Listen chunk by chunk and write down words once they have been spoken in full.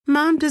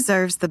Mom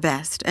deserves the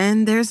best,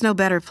 and there's no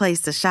better place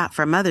to shop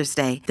for Mother's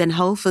Day than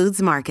Whole Foods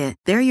Market.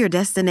 They're your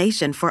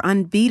destination for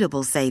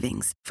unbeatable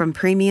savings, from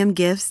premium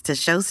gifts to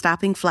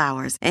show-stopping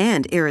flowers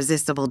and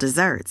irresistible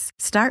desserts.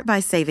 Start by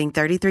saving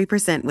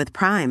 33% with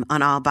Prime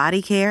on all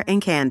body care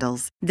and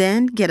candles.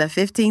 Then get a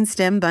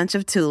 15-stem bunch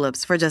of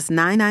tulips for just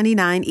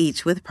 $9.99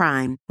 each with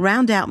Prime.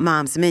 Round out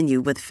Mom's menu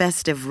with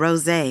festive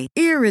rosé,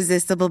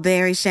 irresistible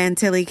berry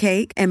chantilly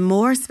cake, and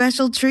more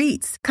special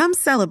treats. Come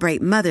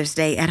celebrate Mother's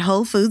Day at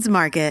Whole Foods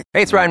Market.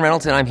 Hey, it's Ryan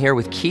Reynolds, and I'm here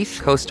with Keith,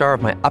 co-star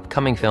of my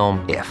upcoming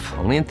film, If,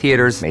 only in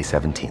theaters May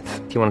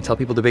 17th. Do you want to tell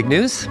people the big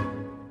news?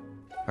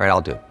 All right,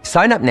 I'll do it.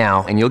 Sign up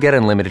now and you'll get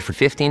unlimited for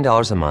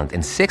 $15 a month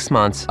and 6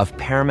 months of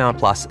Paramount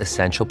Plus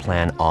Essential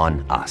Plan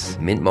on us.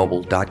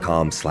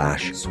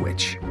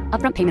 MintMobile.com/switch.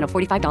 Upfront payment of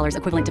 $45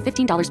 equivalent to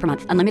 $15 per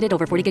month. Unlimited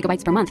over 40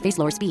 gigabytes per month. Face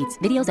lower speeds.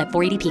 Videos at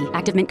 480p.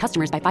 Active Mint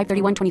customers by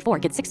 531.24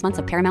 get 6 months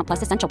of Paramount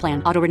Plus Essential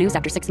Plan. Auto renews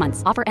after 6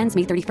 months. Offer ends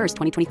May 31st,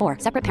 2024.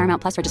 Separate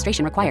Paramount Plus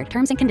registration required.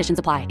 Terms and conditions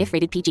apply if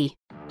rated PG.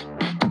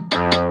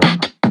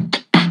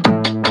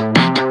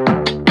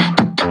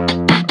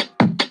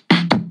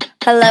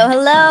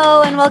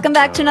 Hello, and welcome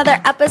back to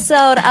another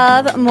episode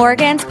of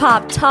Morgan's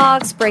Pop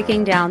Talks,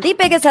 breaking down the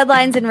biggest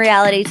headlines in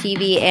reality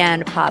TV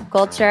and pop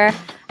culture.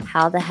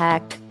 How the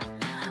heck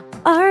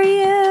are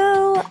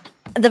you?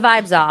 The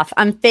vibe's off.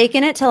 I'm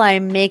faking it till I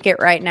make it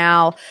right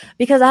now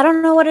because I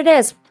don't know what it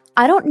is.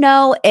 I don't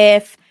know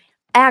if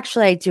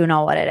actually I do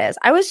know what it is.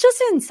 I was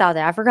just in South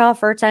Africa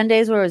for 10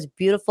 days where it was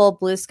beautiful,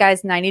 blue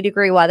skies,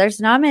 90-degree weather.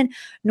 So now I'm in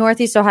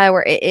Northeast Ohio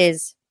where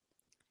it's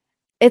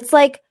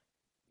like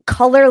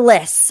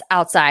colorless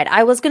outside.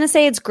 I was going to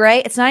say it's gray.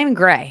 It's not even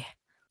gray.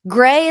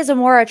 Gray is a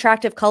more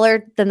attractive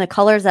color than the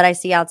colors that I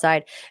see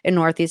outside in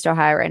Northeast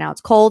Ohio right now.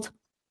 It's cold.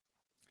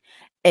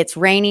 It's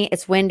rainy.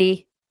 It's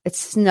windy. It's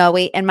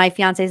snowy. And my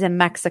fiance's in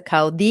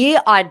Mexico. The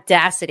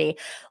audacity.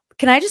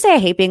 Can I just say I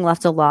hate being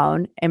left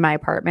alone in my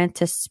apartment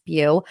to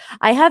spew?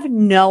 I have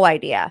no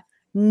idea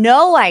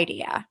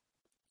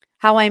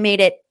how I made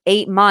it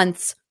 8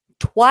 months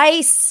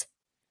twice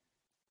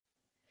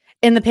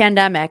in the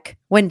pandemic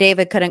when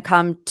David couldn't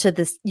come to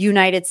the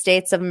United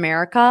States of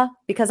America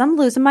because I'm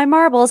losing my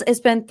marbles. It's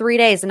been 3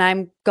 days and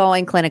I'm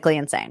going clinically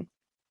insane.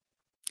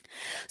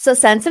 So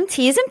send some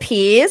T's and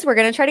P's. We're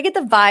going to try to get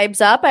the vibes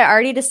up. I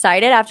already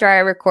decided after I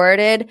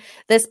recorded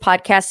this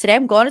podcast today,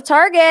 I'm going to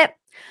Target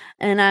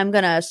and I'm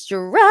going to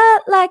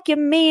strut like you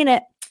mean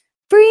it.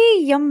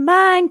 Free your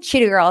mind,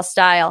 Cheetah Girl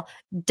style,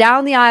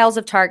 down the aisles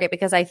of Target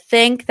because I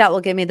think that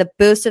will give me the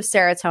boost of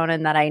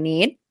serotonin that I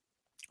need.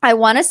 I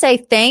want to say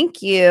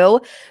thank you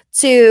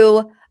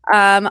to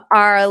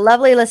our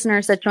lovely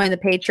listeners that joined the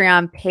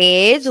Patreon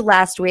page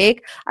last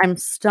week. I'm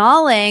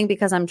stalling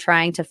because I'm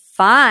trying to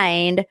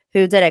find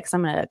who did it because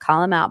I'm going to call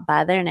them out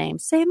by their name.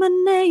 Say my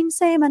name,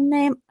 say my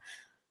name.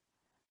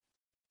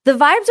 The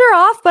vibes are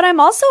off, but I'm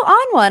also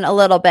on one a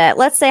little bit.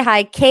 Let's say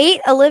hi, Kate,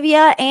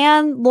 Olivia,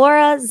 and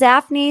Laura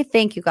Zaffney.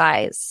 Thank you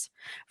guys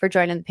for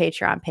joining the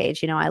Patreon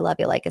page. You know, I love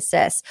you like a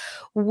sis.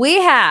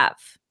 We have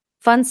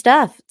fun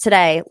stuff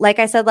today. Like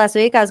I said last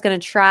week, I was going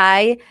to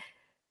try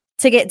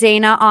to get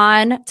Dana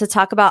on to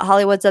talk about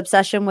Hollywood's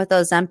obsession with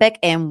Ozempic,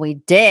 and we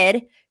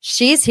did.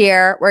 She's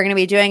here. We're going to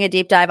be doing a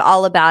deep dive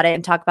all about it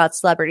and talk about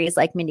celebrities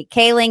like Mindy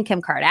Kaling,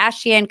 Kim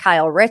Kardashian,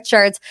 Kyle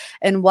Richards,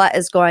 and what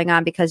is going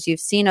on because you've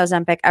seen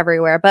Ozempic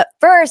everywhere. But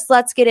first,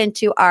 let's get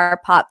into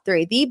our Pop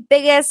 3. The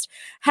biggest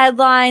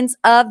headlines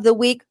of the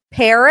week.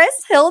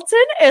 Paris Hilton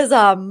is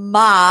a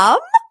mom.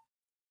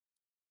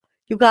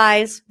 You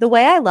guys, the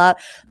way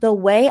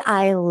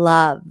I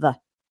love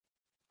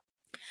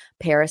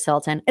Paris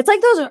Hilton. It's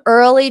like those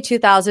early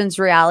 2000s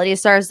reality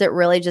stars that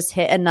really just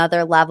hit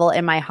another level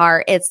in my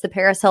heart. It's the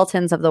Paris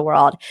Hiltons of the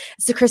world.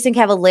 It's the Kristin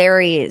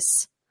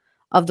Cavallari's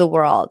of the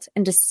world.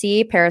 And to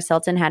see Paris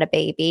Hilton had a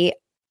baby,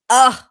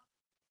 I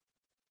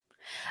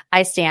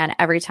stand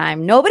every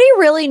time. Nobody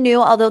really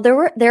knew, although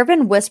there have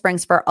been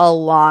whisperings for a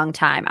long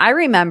time. I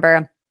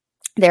remember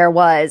there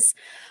was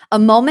a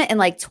moment in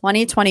like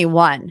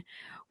 2021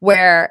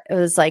 where it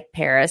was like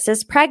Paris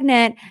is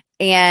pregnant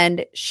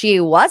and she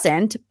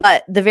wasn't.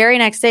 But the very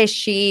next day,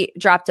 she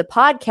dropped a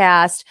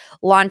podcast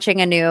launching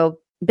a new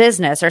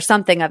business or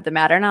something of the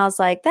matter. And I was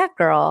like, that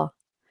girl,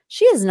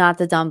 she is not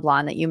the dumb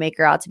blonde that you make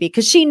her out to be.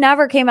 Because she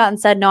never came out and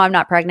said, no, I'm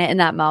not pregnant in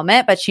that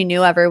moment. But she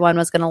knew everyone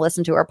was going to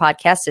listen to her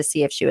podcast to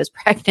see if she was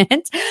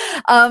pregnant.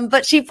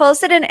 But she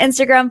posted an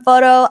Instagram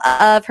photo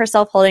of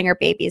herself holding her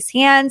baby's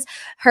hands.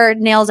 Her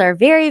nails are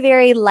very,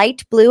 very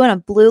light blue and a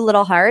blue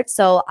little heart.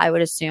 So I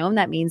would assume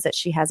that means that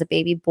she has a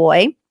baby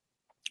boy.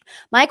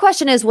 My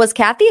question is, was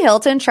Kathy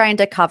Hilton trying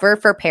to cover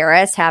for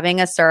Paris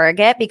having a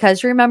surrogate?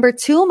 Because remember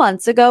 2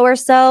 months ago or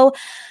so,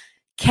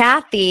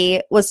 Kathy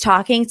was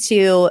talking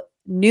to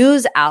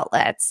news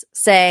outlets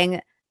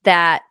saying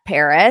that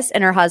Paris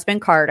and her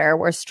husband Carter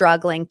were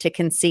struggling to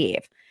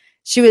conceive.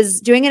 She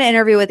was doing an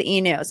interview with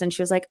E! News and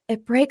she was like,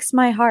 it breaks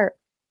my heart.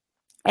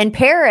 And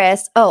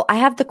Paris, I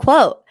have the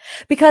quote,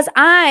 because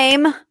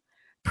I'm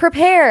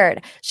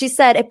prepared. She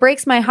said, it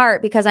breaks my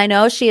heart because I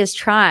know she is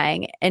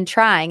trying. And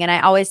I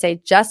always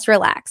say, just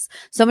relax.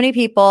 So many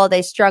people,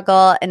 they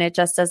struggle and it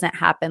just doesn't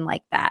happen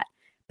like that.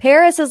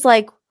 Paris is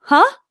like,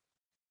 huh?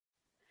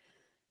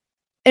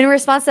 In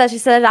response to that, she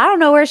said, I don't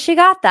know where she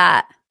got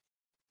that.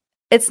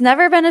 It's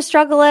never been a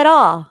struggle at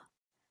all.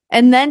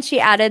 And then she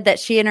added that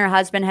she and her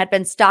husband had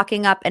been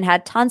stocking up and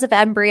had tons of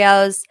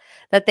embryos,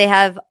 that they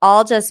have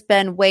all just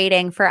been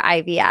waiting for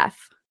IVF.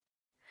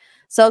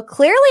 So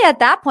clearly at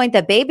that point,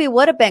 the baby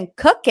would have been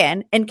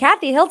cooking, and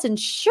Kathy Hilton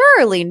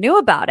surely knew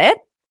about it.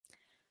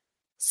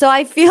 So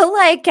I feel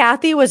like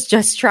Kathy was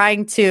just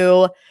trying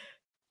to,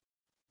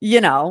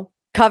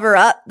 cover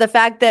up the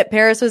fact that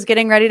Paris was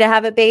getting ready to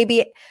have a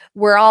baby.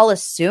 We're all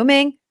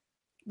assuming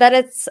that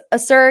it's a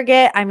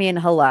surrogate. I mean,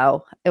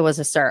 hello, it was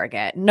a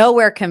surrogate.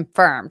 Nowhere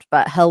confirmed,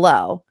 but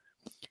hello.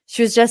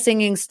 She was just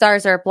singing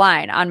Stars Are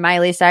Blind on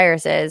Miley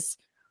Cyrus's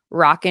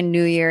Rockin'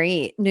 New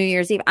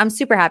Year's Eve. I'm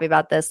super happy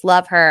about this.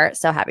 Love her.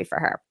 So happy for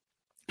her.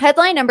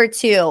 Headline number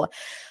 2,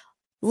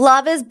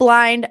 Love is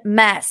Blind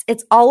mess.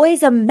 It's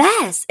always a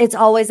mess. It's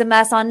always a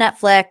mess on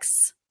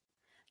Netflix.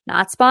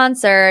 Not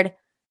sponsored,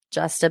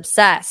 just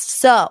obsessed.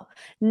 So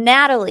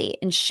Natalie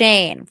and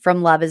Shane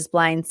from Love is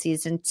Blind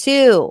season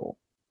 2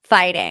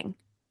 fighting.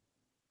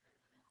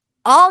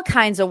 All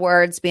kinds of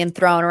words being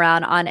thrown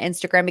around on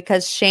Instagram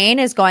because Shane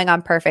is going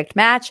on Perfect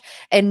Match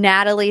and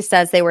Natalie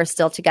says they were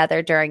still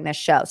together during this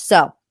show.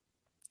 So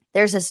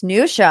there's this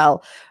new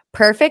show,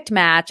 Perfect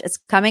Match. It's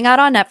coming out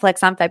on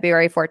Netflix on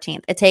February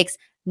 14th. It takes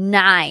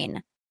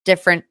 9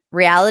 different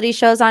reality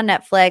shows on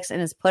Netflix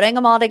and is putting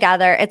them all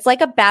together. It's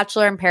like a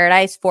Bachelor in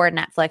Paradise for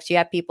Netflix. You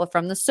have people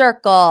from The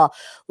Circle,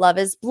 Love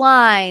is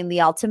Blind,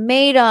 The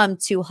Ultimatum,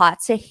 Too Hot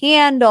to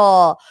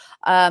Handle,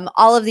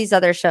 all of these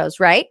other shows,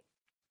 right?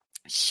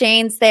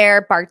 Shane's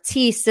there,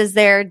 Bartise is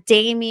there,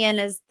 Damien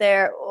is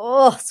there.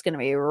 Oh, it's going to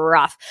be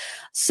rough.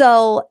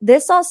 So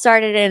this all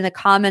started in the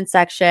comment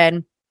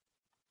section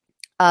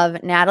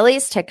of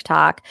Natalie's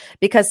TikTok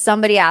because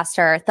somebody asked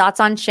her thoughts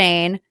on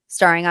Shane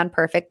starring on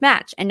Perfect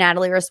Match. And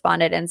Natalie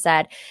responded and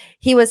said,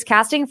 he was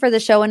casting for the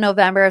show in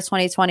November of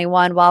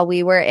 2021 while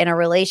we were in a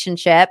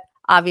relationship,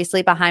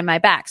 obviously behind my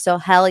back. So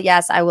hell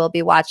yes, I will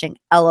be watching,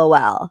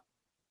 LOL.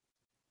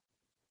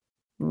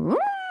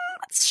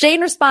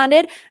 Shane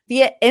responded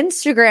via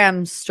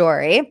Instagram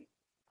story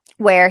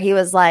where he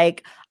was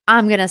like,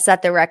 I'm going to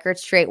set the record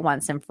straight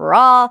once and for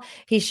all.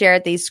 He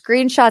shared these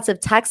screenshots of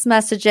text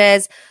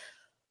messages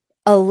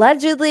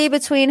allegedly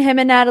between him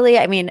and Natalie.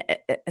 I mean,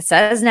 it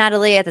says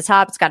Natalie at the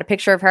top. It's got a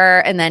picture of her.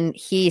 And then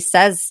he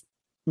says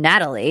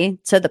Natalie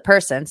to the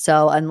person.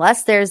 So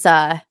unless there's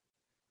a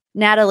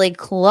Natalie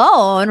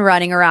clone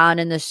running around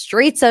in the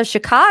streets of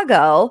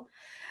Chicago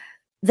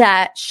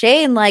that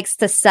Shane likes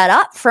to set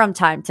up from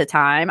time to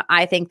time,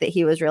 I think that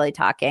he was really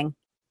talking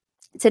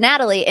to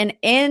Natalie. And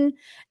in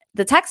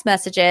the text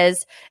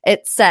messages,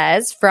 it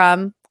says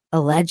from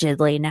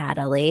allegedly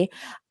Natalie,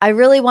 I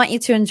really want you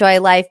to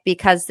enjoy life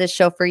because this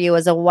show for you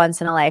is a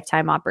once in a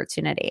lifetime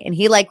opportunity. And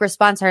he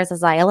responds to her and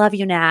says, I love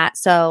you, Nat.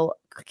 So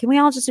can we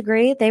all just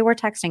agree? They were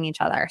texting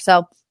each other.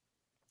 So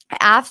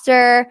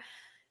after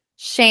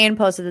Shane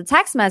posted the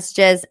text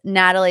messages,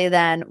 Natalie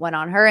then went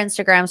on her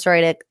Instagram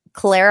story to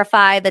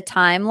clarify the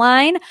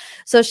timeline.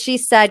 So she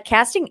said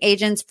casting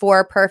agents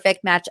for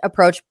Perfect Match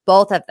approached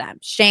both of them,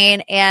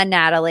 Shane and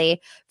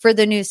Natalie, for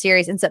the new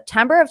series in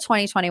September of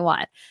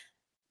 2021.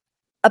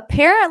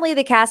 Apparently,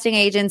 the casting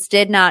agents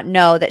did not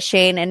know that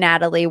Shane and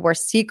Natalie were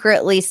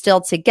secretly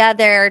still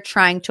together,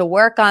 trying to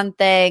work on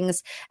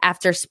things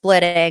after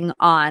splitting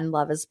on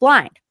Love is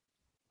Blind.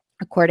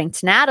 According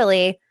to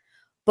Natalie,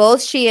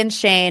 both she and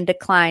Shane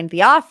declined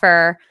the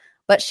offer,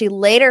 but she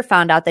later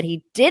found out that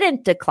he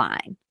didn't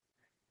decline.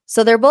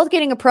 So they're both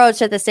getting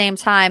approached at the same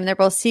time. They're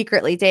both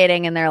secretly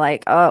dating and they're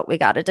like, oh, we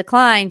got to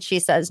decline.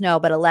 She says no,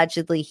 but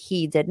allegedly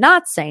he did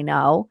not say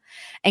no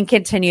and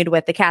continued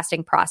with the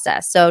casting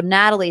process. So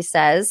Natalie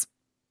says,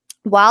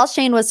 while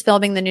Shane was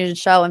filming the new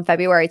show in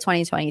February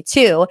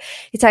 2022,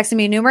 he texted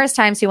me numerous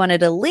times he wanted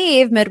to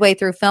leave midway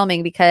through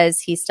filming because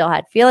he still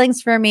had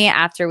feelings for me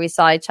after we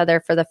saw each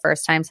other for the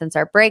first time since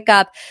our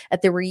breakup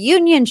at the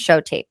reunion show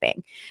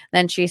taping.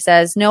 Then she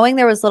says, knowing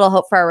there was little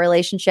hope for our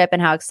relationship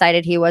and how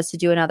excited he was to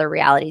do another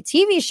reality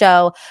TV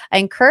show, I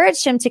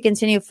encouraged him to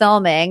continue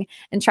filming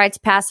and tried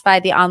to pacify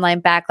the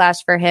online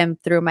backlash for him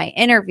through my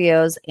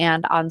interviews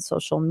and on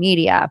social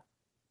media.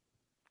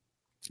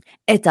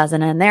 It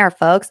doesn't end there,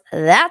 folks.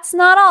 That's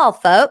not all,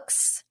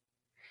 folks.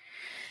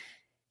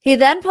 He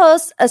then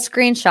posts a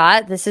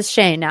screenshot. This is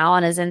Shane now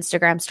on his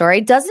Instagram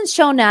story. Doesn't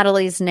show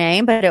Natalie's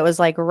name, but it was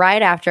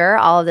right after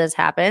all of this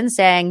happened,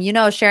 saying,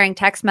 sharing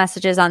text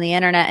messages on the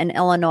internet in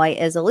Illinois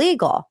is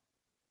illegal.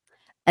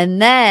 And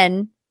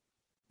then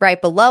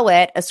right below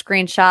it, a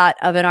screenshot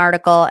of an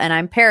article, and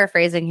I'm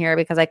paraphrasing here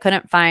because I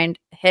couldn't find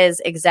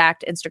his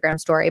exact Instagram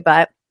story,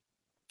 but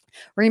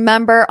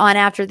remember on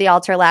After the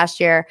Altar last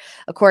year,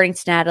 according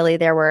to Natalie,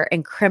 there were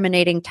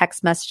incriminating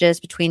text messages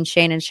between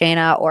Shane and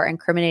Shayna or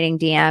incriminating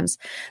DMs.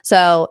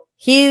 So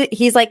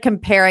he's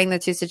comparing the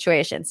two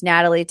situations.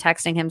 Natalie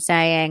texting him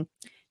saying,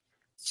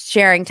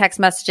 sharing text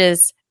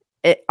messages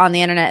on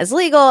the internet is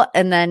legal,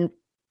 and then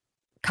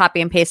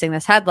copy and pasting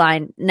this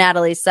headline.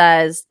 Natalie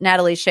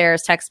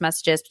shares text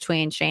messages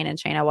between Shane and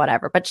Shayna,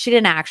 whatever, but she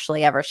didn't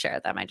actually ever share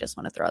them. I just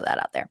want to throw that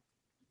out there.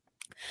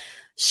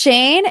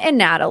 Shane and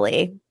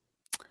Natalie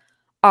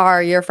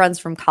are your friends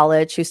from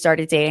college who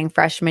started dating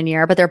freshman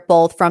year, but they're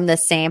both from the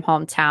same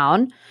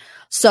hometown.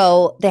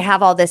 So they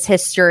have all this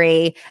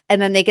history,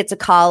 and then they get to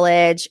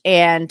college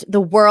and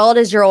the world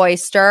is your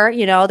oyster.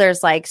 You know,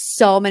 there's like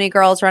so many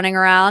girls running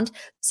around,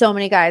 so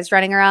many guys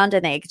running around,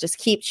 and they just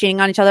keep cheating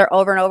on each other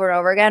over and over and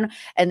over again.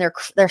 And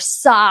they're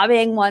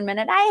sobbing one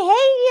minute, I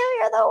hate you,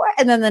 you're the worst.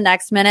 And then the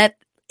next minute,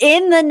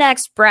 in the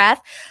next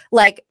breath,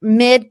 like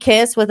mid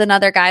kiss with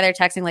another guy, they're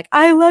texting like,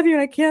 I love you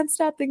and I can't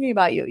stop thinking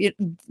about you.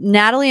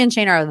 Natalie and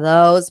Shane are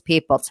those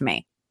people to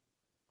me.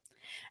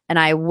 And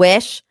I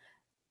wish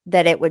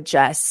it would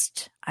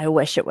just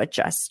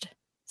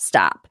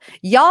stop.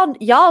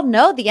 Y'all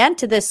know the end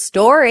to this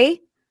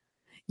story.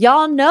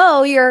 Y'all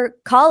know your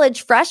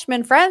college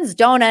freshman friends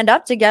don't end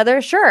up together.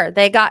 Sure,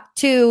 they got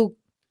 2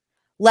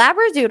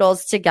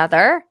 labradoodles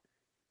together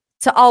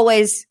to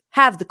always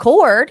have the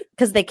cord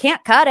because they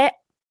can't cut it.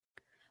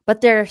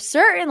 But they're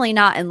certainly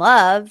not in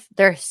love.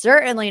 They're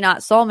certainly not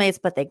soulmates,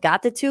 but they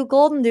got the 2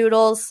 golden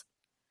doodles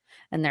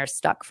and they're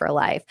stuck for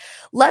life.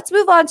 Let's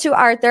move on to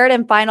our third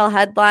and final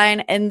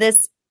headline. And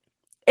this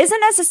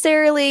isn't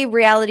necessarily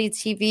reality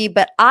TV,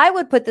 but I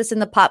would put this in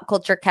the pop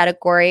culture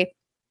category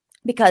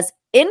because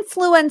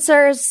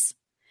influencers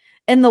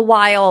in the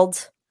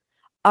wild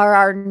are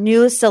our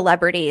new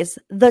celebrities.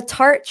 The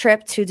Tarte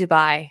trip to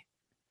Dubai.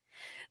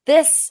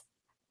 This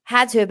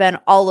had to have been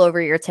all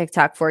over your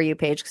TikTok For You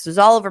page because it was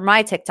all over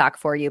my TikTok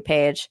For You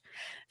page.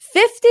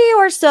 50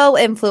 or so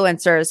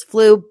influencers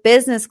flew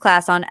business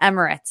class on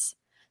Emirates.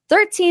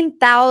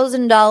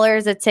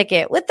 $13,000 a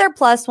ticket with their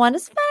plus one to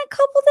spend a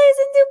couple days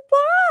in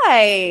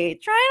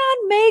Dubai, trying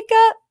on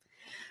makeup,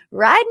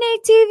 riding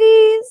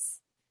ATVs,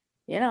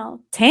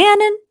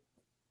 tanning,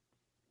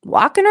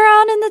 walking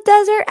around in the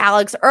desert.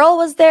 Alex Earl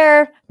was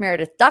there,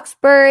 Meredith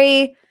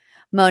Duxbury,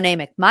 Monet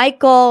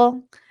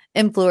McMichael.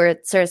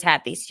 Influencers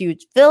had these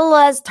huge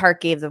villas.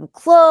 Tarte gave them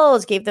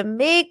clothes, gave them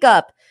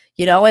makeup,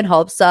 in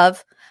hopes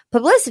of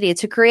publicity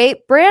to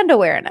create brand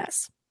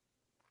awareness.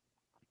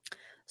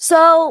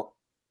 So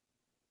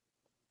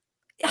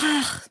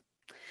I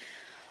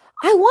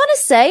want to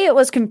say it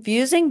was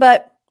confusing,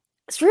 but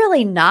it's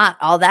really not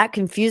all that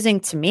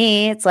confusing to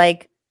me. It's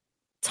like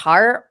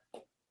Tarte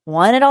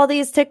wanted all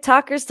these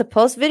TikTokers to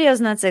post videos,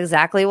 and that's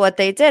exactly what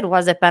they did.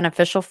 Was it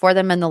beneficial for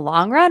them in the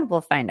long run?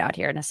 We'll find out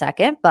here in a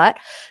second. But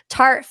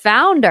Tarte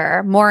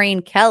founder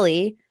Maureen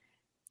Kelly,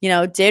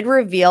 did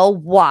reveal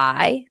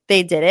why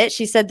they did it.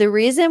 She said, the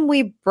reason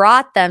we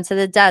brought them to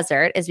the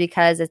desert is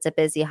because it's a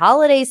busy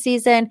holiday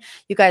season.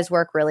 You guys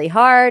work really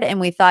hard, and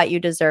we thought you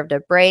deserved a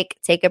break.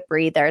 Take a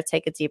breather.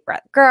 Take a deep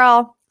breath.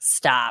 Girl,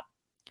 stop.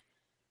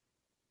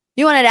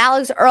 You wanted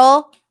Alex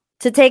Earl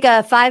to take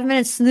a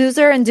 5-minute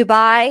snoozer in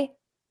Dubai?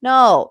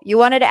 No, you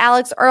wanted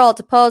Alex Earl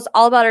to post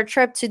all about her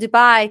trip to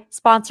Dubai,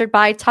 sponsored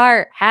by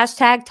Tarte.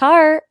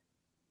 #Tarte.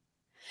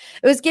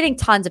 It was getting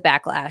tons of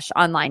backlash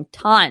online,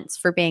 tons,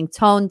 for being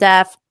tone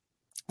deaf.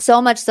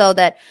 So much so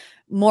that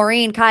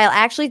Maureen Kyle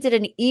actually did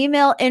an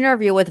email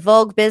interview with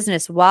Vogue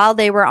Business while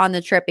they were on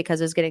the trip because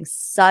it was getting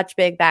such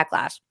big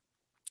backlash.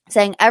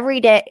 Saying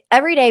every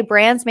day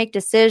brands make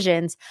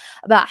decisions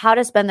about how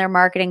to spend their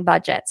marketing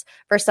budgets.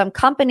 For some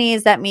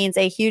companies, that means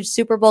a huge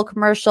Super Bowl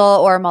commercial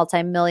or a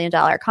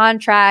multi-million-dollar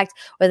contract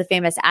with a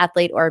famous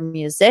athlete or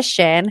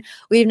musician.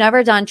 We've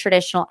never done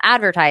traditional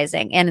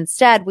advertising, and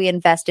instead we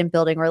invest in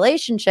building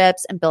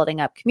relationships and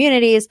building up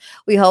communities.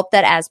 We hope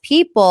that as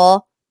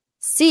people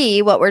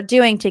see what we're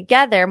doing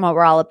together and what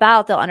we're all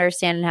about, they'll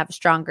understand and have a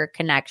stronger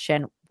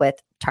connection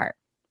with Tarte.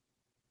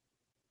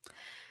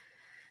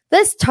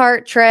 This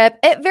Tarte trip,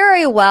 it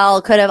very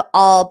well could have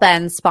all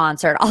been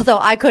sponsored, although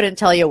I couldn't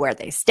tell you where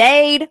they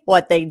stayed,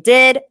 what they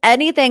did,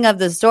 anything of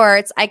the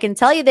sorts. I can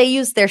tell you they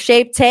used their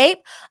Shape Tape,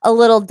 a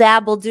little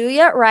dab will do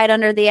ya right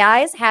under the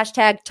eyes,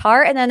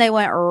 #Tarte, and then they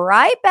went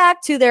right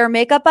back to their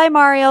Makeup by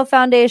Mario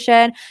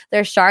foundation,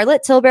 their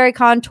Charlotte Tilbury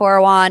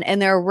contour wand,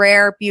 and their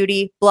Rare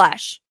Beauty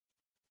blush.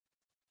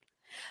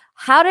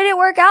 How did it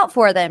work out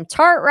for them?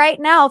 Tarte right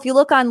now, if you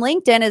look on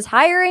LinkedIn, is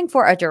hiring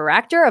for a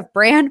director of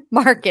brand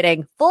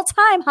marketing,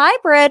 full-time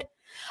hybrid,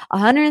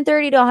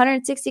 $130 to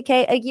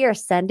 $160K a year.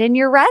 Send in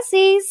your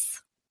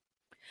resis.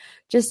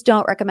 Just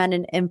don't recommend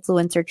an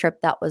influencer trip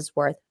that was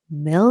worth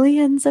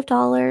millions of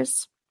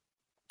dollars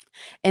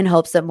in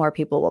hopes that more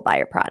people will buy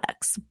your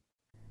products.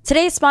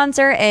 Today's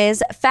sponsor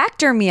is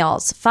Factor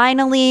Meals.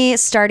 Finally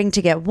starting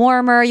to get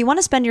warmer. You want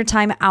to spend your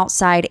time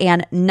outside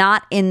and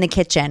not in the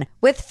kitchen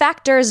with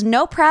Factor's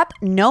no prep,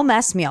 no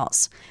mess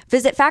meals.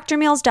 Visit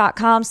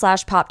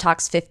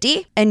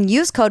factormeals.com/PopTalks50 and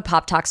use code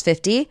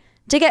PopTalks50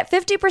 to get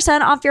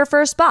 50% off your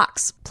first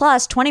box,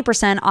 plus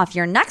 20% off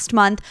your next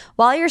month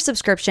while your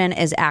subscription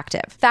is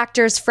active.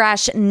 Factor's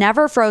fresh,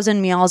 never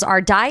frozen meals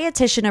are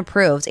dietitian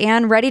approved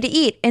and ready to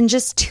eat in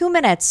just 2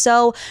 minutes.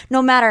 So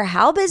no matter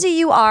how busy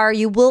you are,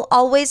 you will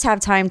always have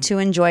time to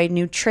enjoy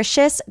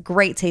nutritious,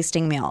 great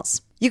tasting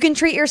meals. You can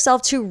treat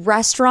yourself to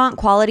restaurant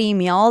quality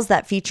meals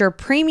that feature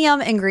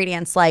premium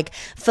ingredients like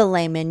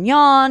filet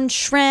mignon,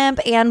 shrimp,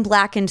 and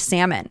blackened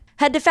salmon.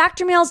 Head to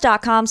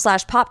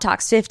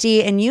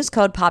factormeals.com/poptalks50 and use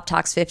code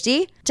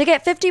poptalks50 to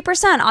get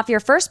 50% off your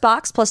first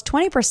box plus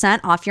 20%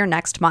 off your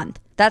next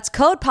month. That's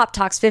code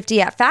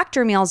poptalks50 at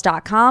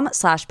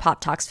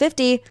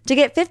factormeals.com/poptalks50 to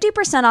get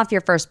 50% off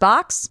your first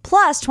box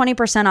plus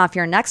 20% off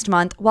your next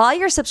month while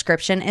your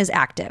subscription is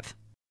active.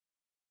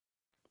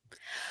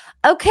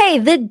 Okay,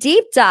 the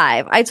deep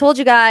dive. I told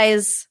you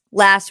guys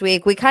last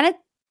week, we kind of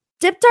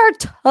dipped our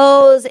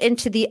toes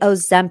into the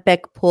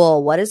Ozempic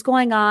pool. What is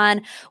going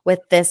on with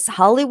this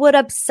Hollywood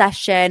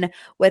obsession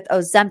with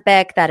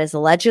Ozempic that is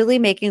allegedly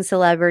making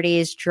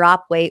celebrities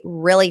drop weight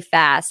really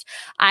fast?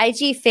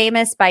 IG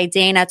Famous by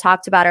Dana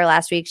talked about her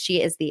last week.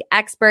 She is the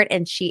expert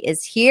and she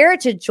is here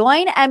to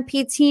join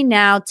MPT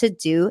now to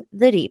do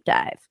the deep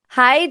dive.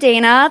 Hi,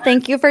 Dana.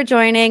 Thank you for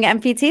joining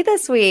MPT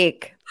this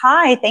week.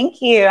 Hi,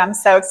 thank you. I'm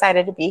so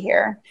excited to be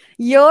here.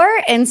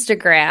 Your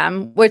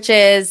Instagram, which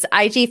is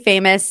IG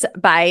Famous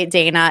by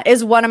Dana,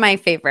 is one of my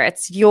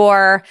favorites.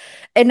 You're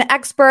an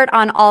expert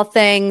on all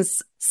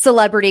things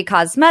celebrity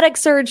cosmetic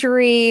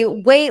surgery,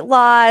 weight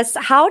loss.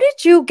 How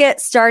did you get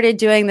started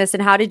doing this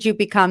and how did you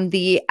become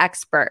the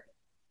expert?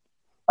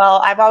 Well,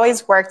 I've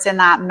always worked in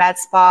that med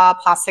spa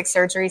plastic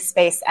surgery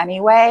space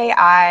anyway.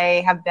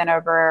 I have been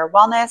over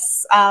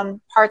wellness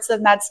parts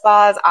of med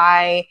spas.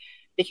 I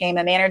became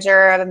a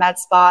manager of a med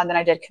spa, and then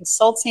I did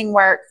consulting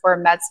work for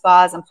med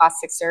spas and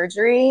plastic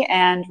surgery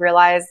and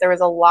realized there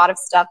was a lot of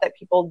stuff that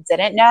people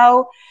didn't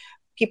know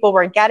people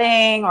were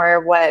getting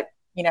or what,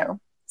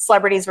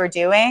 celebrities were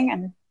doing.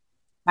 And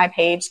my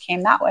page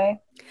came that way.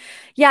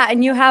 Yeah.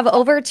 And you have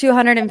over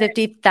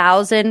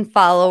 250,000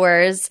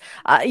 followers.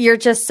 You're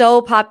just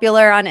so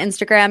popular on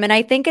Instagram. And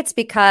I think it's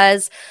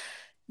because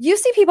you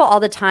see people all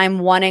the time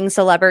wanting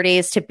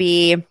celebrities to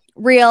be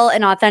real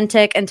and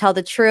authentic and tell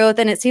the truth.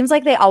 And it seems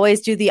like they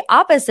always do the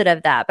opposite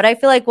of that. But I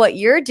feel like what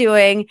you're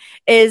doing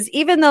is,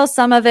 even though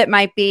some of it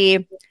might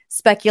be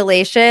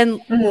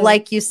speculation,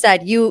 like you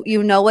said,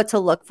 you know what to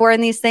look for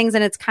in these things.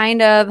 And it's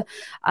kind of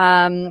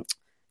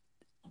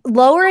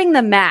lowering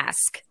the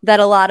mask that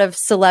a lot of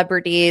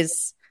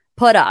celebrities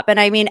put up. And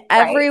I mean,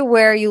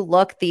 everywhere you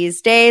look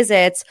these days,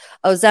 it's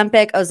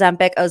Ozempic,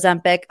 Ozempic,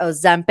 Ozempic,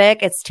 Ozempic.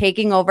 It's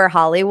taking over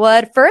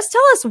Hollywood. First,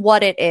 tell us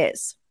what it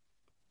is.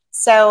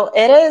 So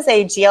it is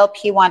a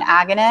GLP-1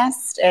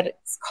 agonist.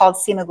 It's called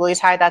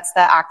semaglutide. That's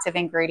the active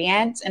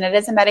ingredient. And it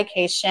is a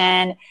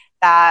medication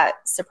that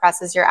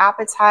suppresses your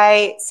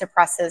appetite,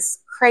 suppresses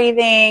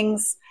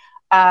cravings,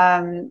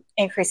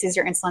 increases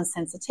your insulin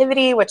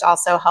sensitivity, which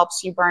also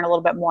helps you burn a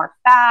little bit more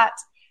fat.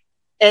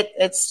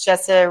 It's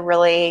just a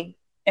really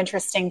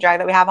interesting drug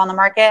that we have on the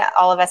market.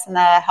 All of us in the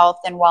health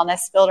and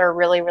wellness field are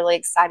really, really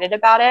excited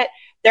about it.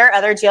 There are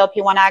other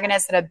GLP-1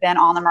 agonists that have been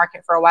on the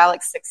market for a while,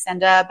 like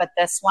Saxenda, but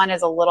this one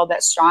is a little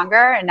bit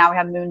stronger. And now we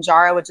have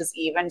Mounjaro, which is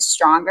even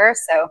stronger.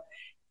 So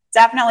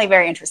definitely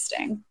very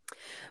interesting.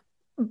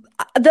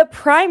 The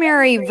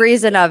primary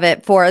reason of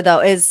it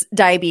though is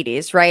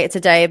diabetes, right? It's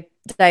a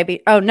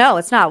diabetes. Oh no,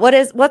 it's not.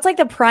 What's like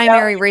the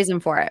primary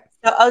reason for it?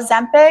 So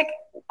Ozempic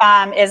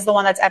is the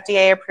one that's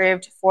FDA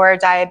approved for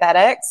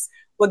diabetics.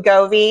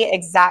 Wegovy,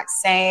 exact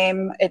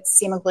same.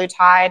 It's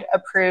semaglutide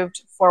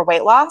approved for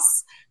weight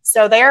loss.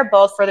 So they are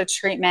both for the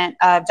treatment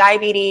of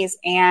diabetes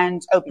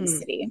and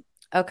obesity.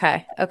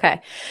 Okay.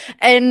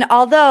 And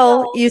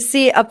although you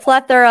see a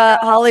plethora of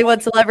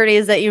Hollywood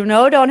celebrities that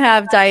don't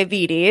have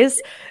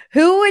diabetes,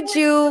 who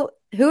do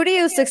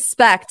you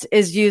suspect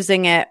is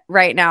using it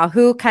right now?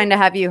 Who kind of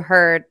have you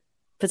heard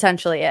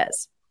potentially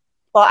is?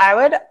 Well, I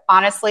would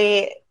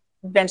honestly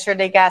venture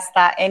to guess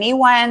that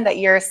anyone that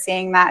you're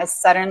seeing that is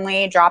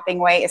suddenly dropping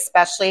weight,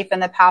 especially if in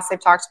the past they've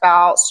talked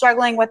about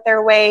struggling with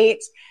their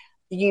weight,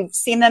 you've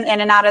seen them in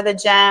and out of the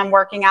gym,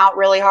 working out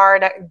really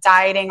hard,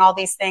 dieting, all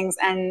these things.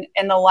 And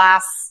in the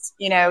last,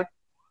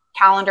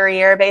 calendar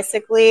year,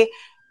 basically,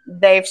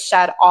 they've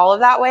shed all of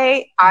that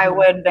weight. I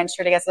would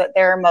venture to guess that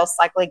they're most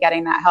likely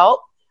getting that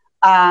help.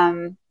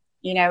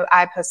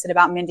 I posted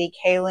about Mindy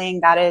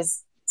Kaling. That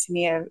is, to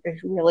me, a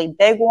really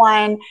big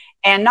one.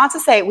 And not to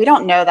say, we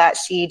don't know that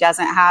she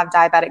doesn't have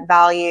diabetic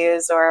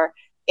values or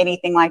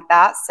anything like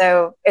that.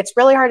 So it's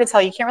really hard to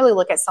tell. You can't really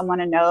look at someone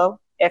and know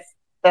if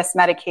this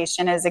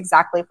medication is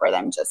exactly for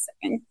them, just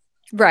saying.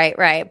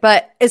 Right.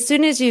 But as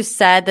soon as you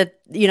said that,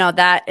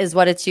 that is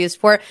what it's used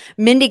for,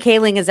 Mindy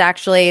Kaling is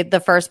actually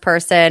the first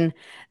person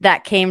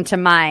that came to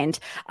mind.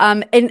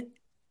 And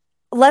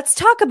let's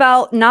talk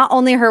about not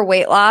only her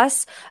weight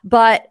loss,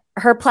 but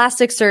her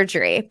plastic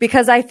surgery,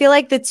 because I feel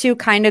like the two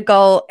kind of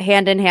go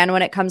hand in hand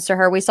when it comes to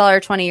her. We saw her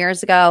 20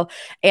 years ago,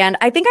 and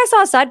I think I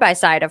saw a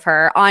side-by-side of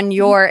her on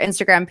your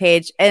Instagram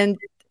page, and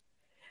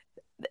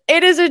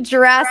it is a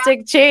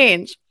drastic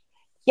change.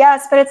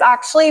 Yes, but it's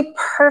actually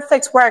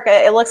perfect work.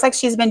 It looks like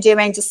she's been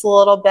doing just a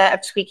little bit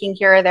of tweaking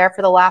here or there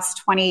for the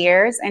last 20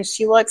 years, and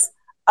she looks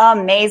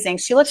amazing.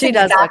 She looks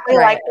exactly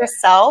like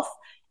herself,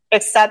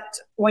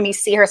 except when you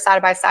see her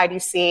side by side, you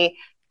see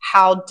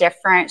how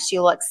different she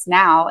looks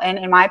now. And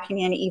in my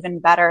opinion, even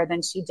better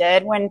than she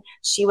did when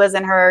she was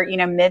in her,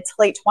 mid to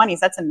late 20s.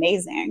 That's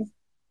amazing.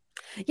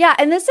 Yeah.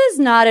 And this is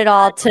not at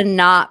all to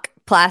knock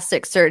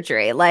plastic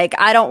surgery. Like,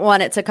 I don't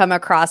want it to come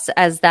across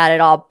as that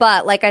at all.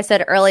 But like I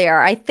said earlier,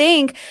 I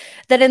think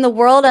that in the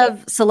world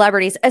of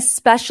celebrities,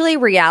 especially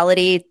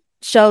reality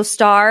show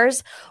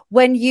stars,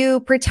 when you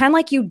pretend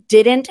like you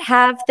didn't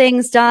have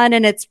things done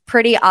and it's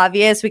pretty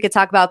obvious, we could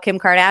talk about Kim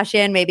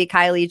Kardashian, maybe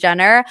Kylie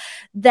Jenner.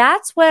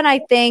 That's when I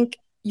think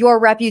your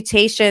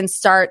reputation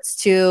starts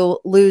to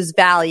lose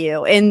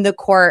value in the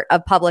court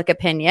of public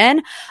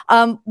opinion.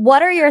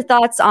 What are your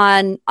thoughts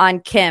on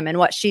Kim and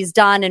what she's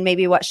done and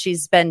maybe what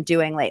she's been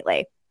doing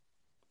lately?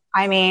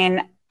 I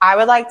mean, I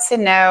would like to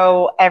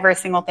know every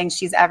single thing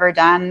she's ever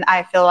done.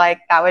 I feel like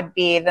that would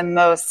be the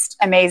most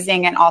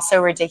amazing and also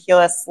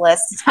ridiculous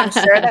list. I'm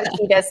sure that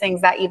she does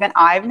things that even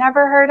I've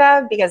never heard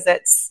of because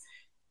it's,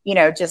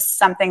 just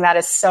something that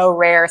is so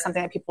rare,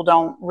 something that people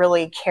don't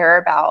really care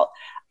about.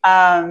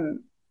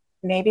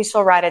 Maybe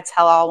she'll write a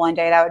tell-all one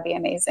day. That would be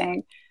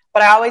amazing.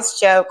 But I always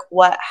joke,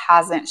 what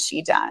hasn't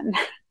she done?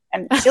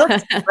 And she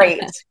looks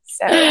great.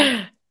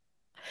 So,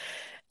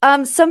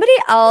 somebody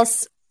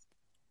else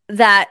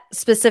that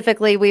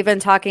specifically we've been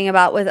talking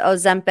about with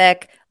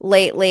Ozempic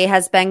lately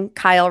has been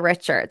Kyle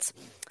Richards.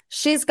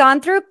 She's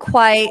gone through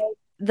quite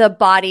the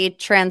body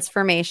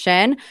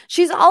transformation.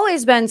 She's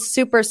always been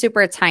super,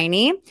 super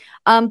tiny,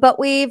 but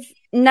we've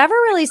never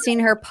really seen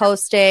her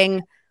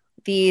posting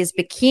these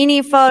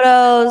bikini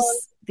photos,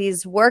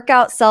 these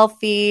workout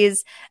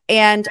selfies,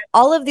 and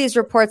all of these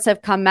reports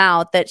have come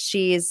out that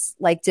she's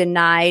like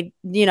denied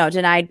being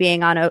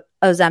on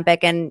Ozempic.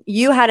 And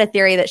you had a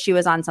theory that she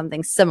was on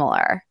something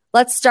similar.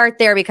 Let's start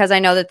there because I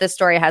know that this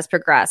story has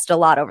progressed a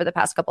lot over the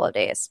past couple of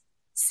days.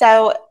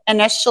 So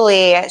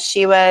initially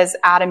she was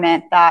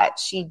adamant that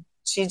she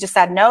just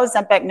said no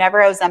Ozempic, never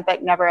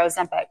Ozempic, never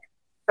Ozempic.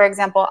 For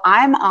example,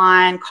 I'm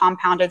on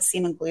compounded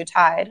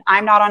semaglutide.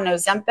 I'm not on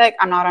Ozempic.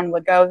 I'm not on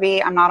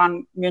Wegovy. I'm not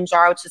on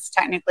Mounjaro, which is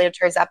technically a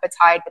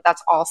tirzepatide, but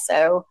that's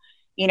also,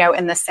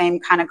 in the same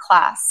kind of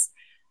class.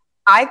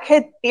 I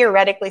could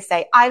theoretically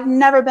say, I've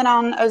never been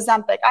on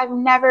Ozempic. I've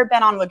never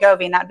been on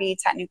Wegovy, and that'd be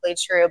technically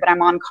true, but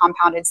I'm on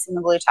compounded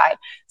semaglutide.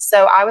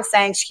 So I was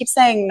saying, she keeps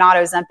saying not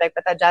Ozempic,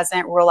 but that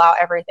doesn't rule out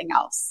everything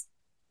else.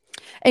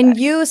 And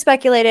you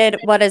speculated,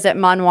 what is it,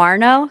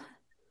 Mounjaro?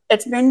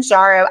 It's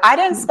Mounjaro. I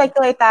didn't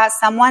speculate that.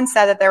 Someone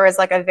said that there was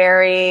like a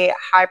very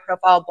high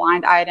profile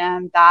blind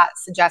item that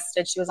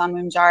suggested she was on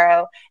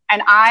Mounjaro.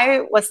 And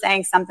I was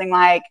saying something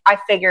like, I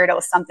figured it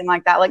was something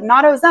like that, like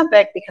not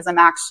Ozempic because I'm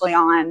actually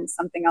on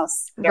something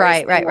else.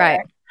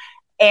 Right.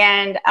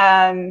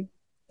 And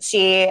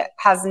she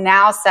has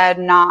now said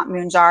not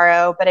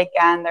Mounjaro, but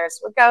again,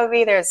 there's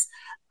Wegovy, there's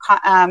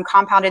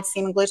compounded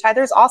semaglutide.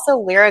 There's also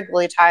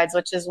liraglutides,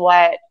 which is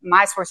what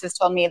my sources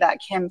told me that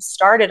Kim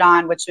started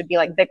on, which would be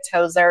like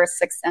Victoza or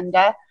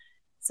Saxenda.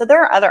 So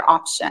there are other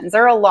options.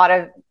 There are a lot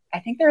of, I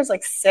think there's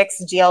like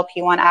 6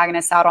 GLP-1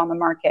 agonists out on the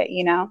market,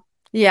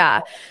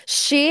 Yeah.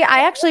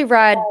 I actually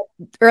read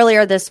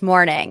earlier this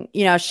morning,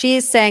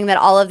 she's saying that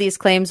all of these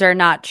claims are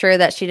not true,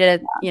 that she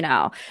did,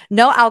 no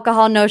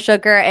alcohol, no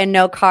sugar, and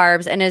no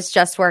carbs, and is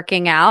just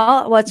working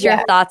out. What's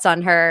your thoughts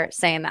on her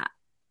saying that?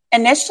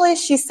 Initially,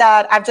 she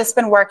said, I've just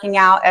been working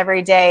out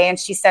every day. And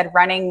she said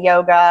running,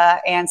 yoga,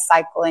 and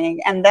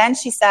cycling. And then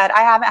she said,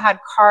 I haven't had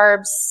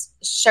carbs,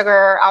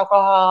 sugar,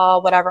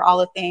 alcohol, whatever, all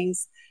the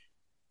things.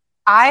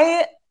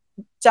 I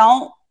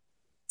don't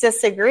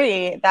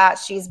disagree that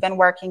she's been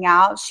working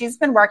out. She's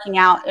been working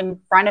out in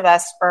front of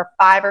us for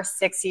 5 or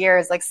 6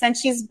 years. Like since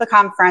she's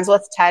become friends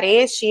with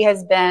Teddy, she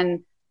has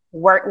been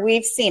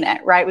we've seen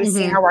it, right? We've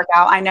seen her work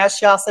out. I know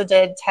she also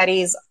did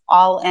Teddy's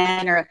All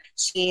In, or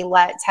she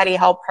let Teddy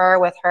help her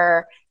with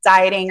her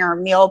dieting or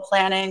meal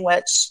planning,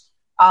 which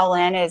All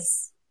In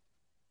is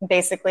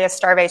basically a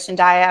starvation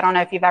diet. I don't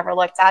know if you've ever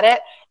looked at it.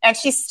 And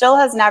she still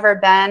has never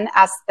been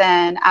as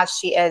thin as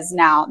she is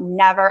now.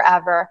 Never,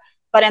 ever.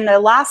 But in the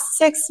last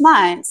 6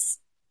 months,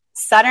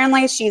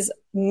 suddenly she's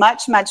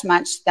much, much,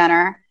 much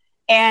thinner.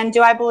 And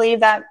do I believe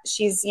that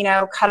she's,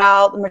 cut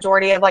out the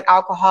majority of like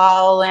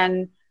alcohol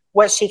and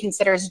what she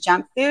considers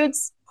junk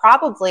foods?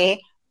 Probably.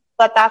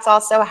 But that's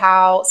also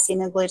how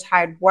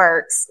semaglutide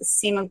works.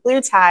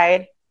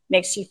 Semaglutide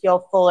makes you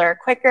feel fuller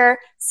quicker.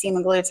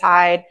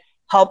 Semaglutide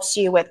helps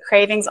you with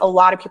cravings. A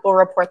lot of people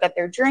report that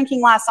they're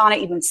drinking less on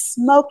it, even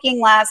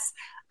smoking less.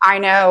 I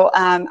know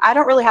I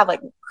don't really have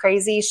like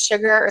crazy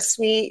sugar or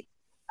sweet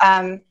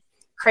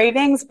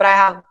cravings, but I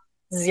have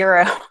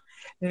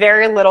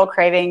very little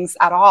cravings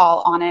at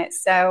all on it.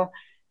 So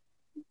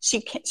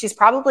she's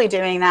probably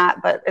doing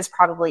that, but is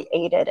probably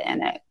aided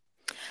in it.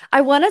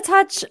 I want to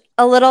touch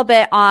a little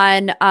bit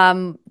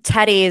on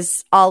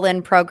Teddy's All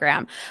In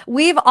program.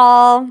 We've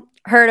all,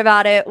 heard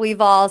about it.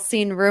 We've all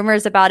seen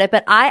rumors about it,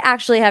 but I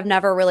actually have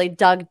never really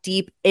dug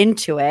deep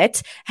into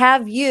it.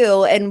 Have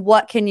you? And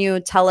what can you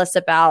tell us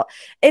about?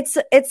 It's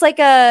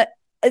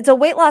a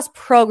weight loss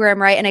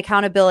program, right? An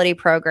accountability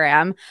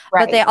program,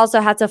 Right. but they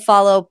also have to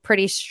follow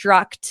pretty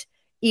strict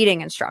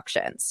eating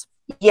instructions.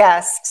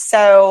 Yes.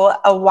 So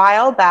a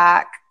while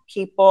back,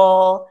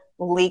 people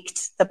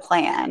leaked the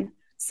plan.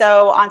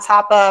 So on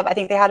top of, I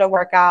think they had to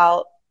work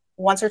out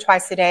once or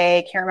twice a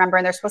day, can't remember.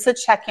 And they're supposed to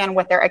check in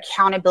with their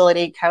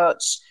accountability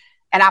coach.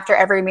 And after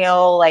every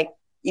meal, like,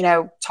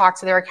 talk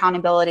to their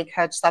accountability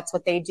coach. That's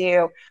what they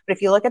do. But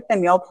if you look at the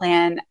meal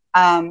plan,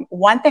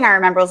 one thing I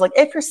remember was like,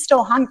 if you're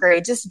still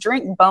hungry, just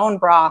drink bone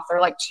broth or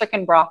like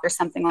chicken broth or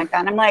something like that.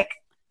 And I'm like,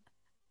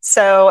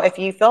 so if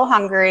you feel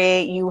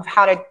hungry, you've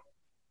had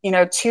 2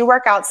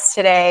 workouts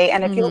today.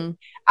 And if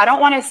I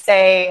don't want to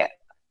say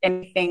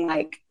anything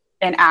like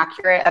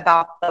inaccurate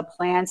about the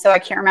plan. So I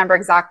can't remember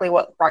exactly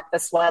what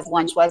breakfast was,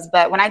 lunch was,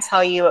 but when I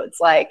tell you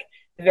it's like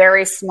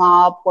very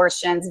small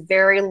portions,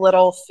 very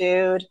little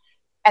food.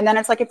 And then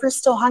it's like, if you're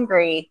still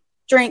hungry,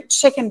 drink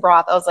chicken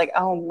broth. I was like,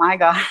 oh my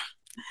God.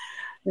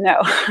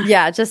 No.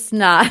 Yeah, just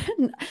not.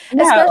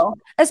 No.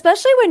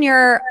 Especially when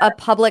you're a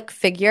public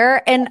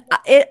figure. And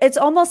it's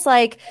almost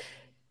like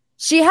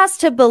she has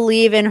to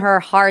believe in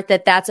her heart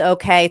that that's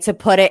okay to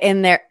put it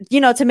in there,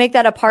 to make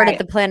that a part of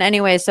the plan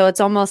anyway. So it's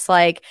almost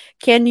like,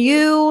 can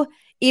you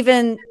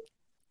even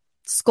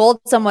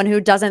scold someone who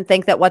doesn't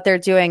think that what they're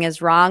doing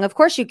is wrong? Of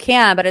course you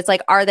can, but it's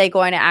like, are they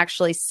going to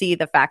actually see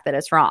the fact that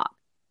it's wrong?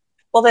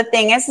 Well, the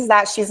thing is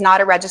that she's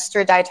not a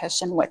registered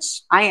dietitian,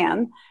 which I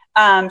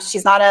am.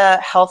 She's not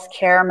a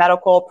healthcare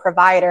medical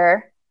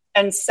provider.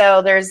 And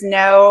so there's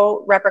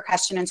no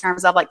repercussion in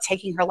terms of like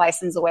taking her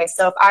license away.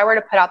 So if I were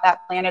to put out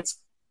that plan, it's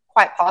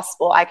quite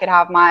possible I could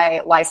have my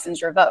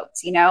license revoked,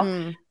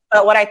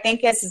 But what I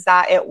think is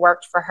that it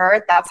worked for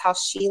her. That's how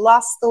she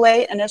lost the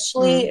weight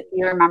initially. If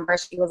you remember,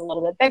 she was a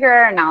little bit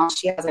bigger, and now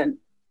she has a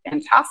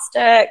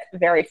fantastic,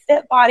 very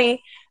fit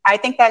body. I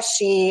think that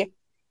she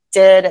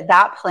did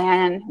that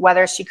plan,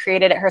 whether she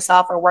created it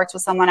herself or worked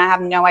with someone, I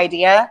have no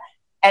idea.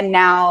 And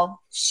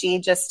now she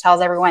just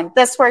tells everyone,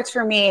 this works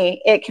for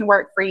me. It can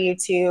work for you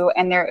too.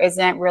 And there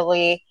isn't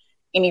really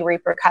any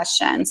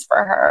repercussions for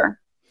her.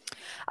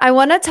 I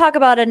want to talk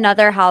about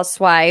another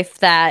housewife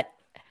that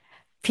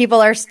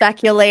people are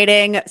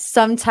speculating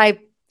some type,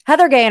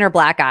 Heather Gay and her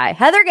black eye.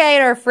 Heather Gay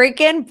and her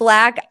freaking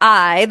black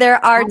eye.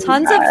 There are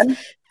tons of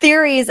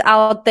theories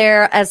out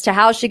there as to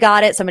how she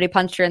got it. Somebody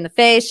punched her in the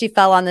face. She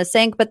fell on the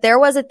sink. But there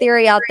was a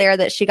theory out there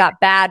that she got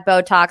bad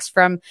Botox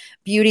from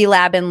Beauty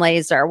Lab and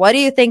laser. What do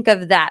you think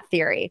of that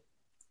theory?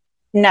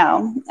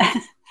 No.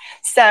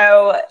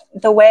 So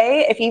the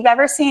way, if you've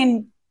ever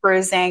seen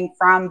bruising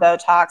from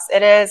Botox,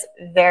 it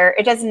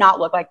does not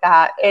look like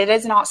that. It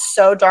is not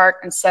so dark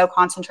and so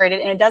concentrated,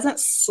 and it doesn't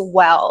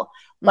swell.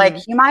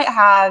 Like you might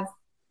have,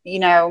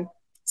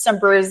 some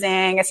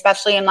bruising,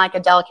 especially in like a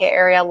delicate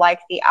area like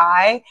the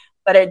eye,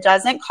 but it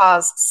doesn't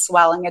cause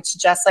swelling. It's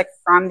just like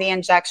from the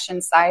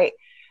injection site.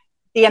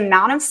 The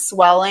amount of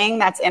swelling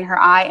that's in her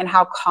eye and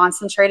how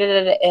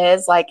concentrated it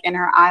is, like in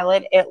her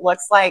eyelid, it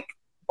looks like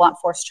blunt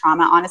force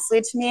trauma,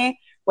 honestly, to me,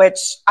 which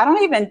I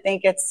don't even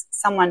think it's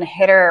someone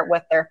hit her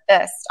with their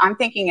fist. I'm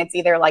thinking it's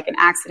either like an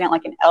accident,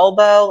 like an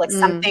elbow, like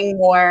something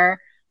more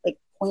like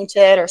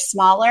pointed or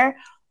smaller.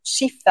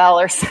 She fell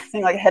or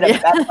something, like hit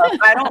a bedpost.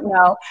 I don't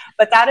know.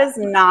 But that is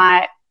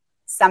not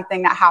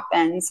something that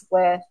happens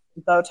with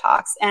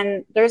Botox.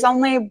 And there's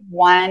only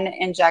one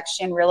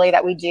injection really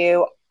that we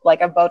do,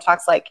 like a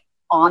Botox, like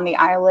on the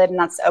eyelid, and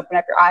that's to open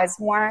up your eyes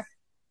more.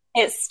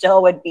 It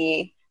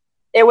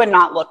would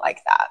not look like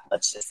that.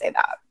 Let's just say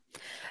that.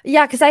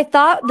 Yeah, because I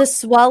thought the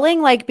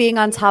swelling, like being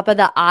on top of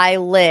the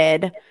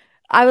eyelid,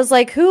 I was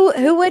like, who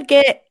would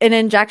get an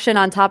injection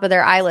on top of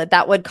their eyelid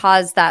that would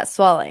cause that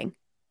swelling?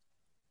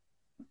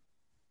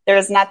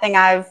 There's nothing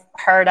I've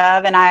heard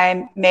of, and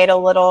I made a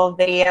little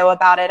video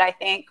about it, I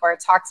think, or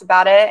talked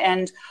about it,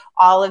 and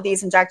all of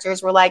these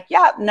injectors were like,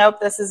 yeah, nope,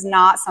 this is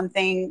not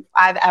something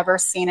I've ever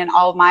seen in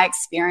all of my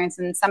experience,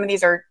 and some of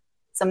these are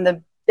some of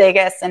the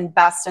biggest and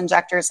best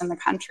injectors in the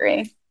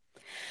country.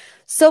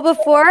 So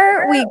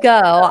before we go,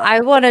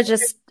 I want to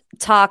just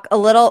talk a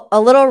little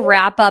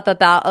wrap up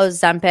about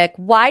Ozempic.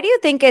 Why do you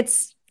think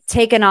it's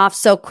taken off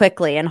so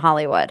quickly in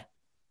Hollywood?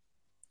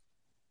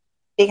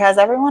 Because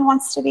everyone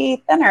wants to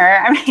be thinner.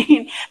 I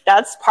mean,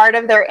 that's part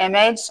of their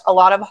image. A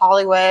lot of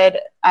Hollywood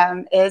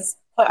is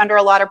put under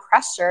a lot of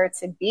pressure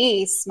to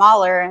be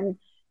smaller and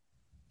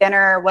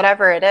thinner,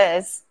 whatever it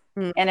is.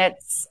 And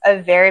it's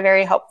a very,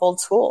 very helpful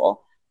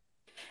tool.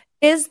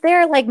 Is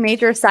there like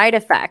major side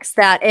effects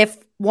that if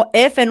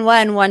and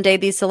when one day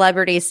these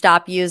celebrities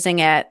stop using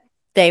it,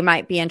 they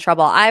might be in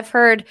trouble? I've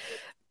heard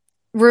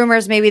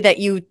rumors maybe that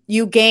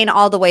you gain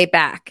all the way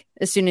back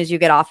as soon as you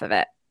get off of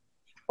it.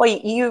 Well,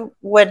 you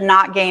would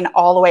not gain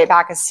all the way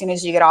back as soon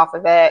as you get off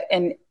of it.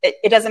 And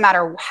it doesn't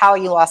matter how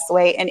you lost the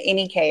weight. In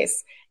any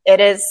case, it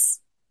is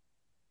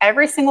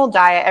every single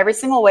diet, every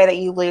single way that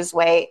you lose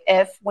weight.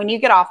 If when you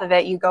get off of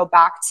it, you go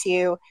back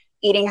to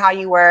eating how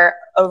you were,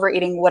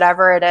 overeating,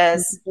 whatever it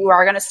is, you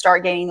are going to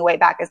start gaining the weight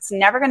back. It's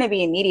never going to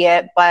be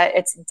immediate, but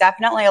it's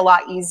definitely a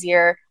lot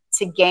easier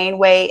to gain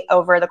weight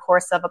over the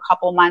course of a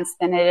couple months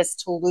than it is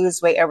to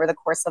lose weight over the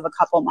course of a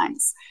couple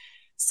months.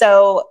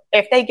 So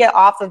if they get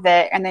off of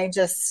it and they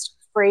just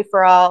free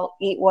for all,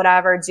 eat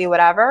whatever, do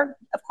whatever,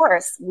 of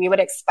course, we would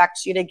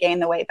expect you to gain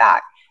the weight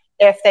back.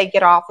 If they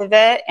get off of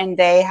it and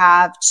they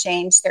have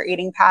changed their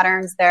eating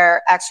patterns,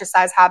 their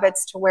exercise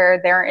habits to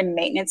where they're in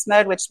maintenance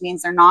mode, which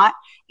means they're not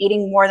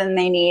eating more than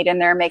they need and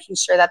they're making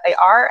sure that they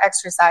are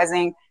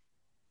exercising,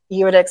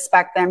 you would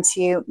expect them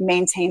to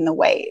maintain the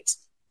weight.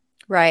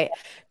 Right.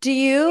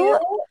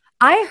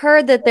 I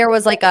heard that there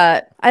was like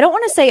I don't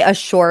want to say a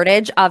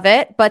shortage of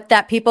it, but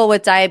that people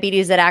with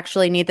diabetes that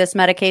actually need this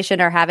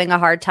medication are having a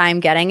hard time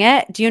getting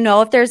it. Do you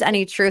know if there's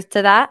any truth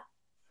to that?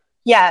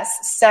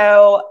 Yes.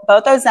 So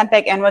both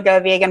Ozempic and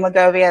Wegovy, again,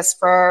 Wegovy is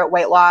for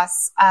weight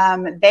loss.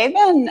 They've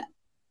been,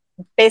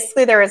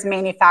 basically there is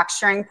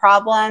manufacturing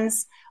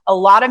problems. A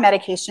lot of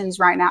medications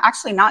right now,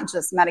 actually not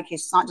just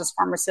medications, not just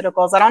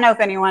pharmaceuticals. I don't know if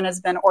anyone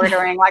has been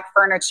ordering like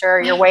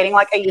furniture. You're waiting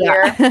like a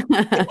year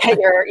to get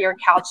your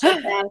couch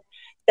in.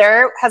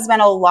 There has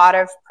been a lot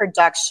of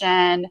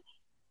production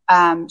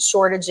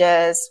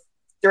shortages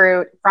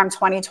from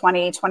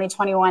 2020,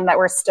 2021 that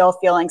we're still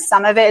feeling.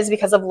 Some of it is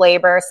because of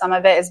labor. Some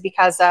of it is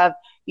because of,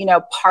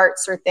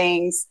 parts or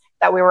things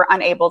that we were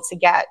unable to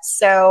get.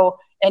 So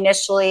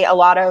initially, a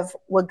lot of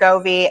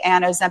Wegovy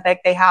and Ozempic,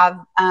 they have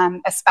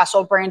a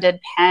special branded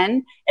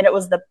pen, and it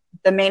was the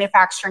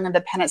manufacturing of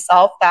the pen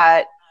itself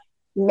that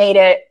made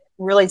it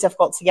really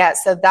difficult to get.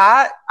 So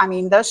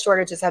those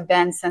shortages have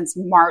been since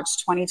March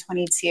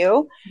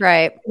 2022.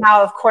 Right.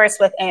 Now, of course,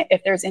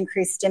 if there's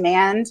increased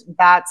demand,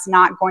 that's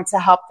not going to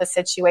help the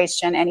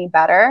situation any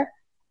better.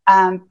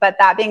 But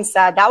that being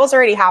said, that was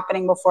already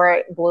happening before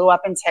it blew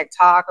up in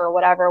TikTok or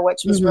whatever, which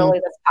was really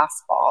this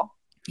past fall.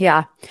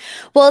 Yeah.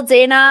 Well,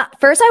 Dana,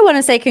 first I want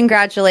to say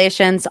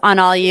congratulations on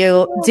all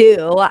you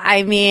do.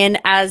 I mean,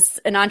 as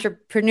an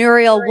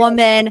entrepreneurial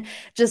woman,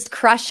 just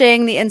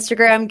crushing the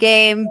Instagram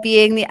game,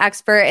 being the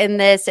expert in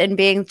this and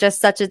being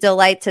just such a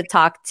delight to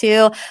talk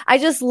to. I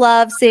just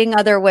love seeing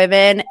other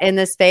women in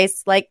this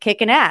space like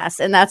kicking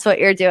ass, and that's what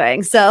you're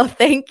doing. So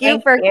thank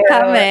you for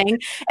coming.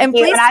 And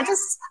please, and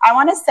I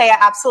want to say I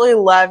absolutely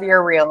love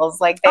your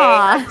reels. Like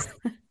I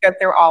go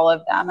through all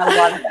of them. I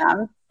love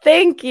them.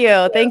 Thank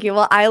you. Thank you.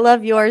 Well, I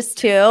love yours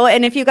too.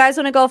 And if you guys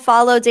want to go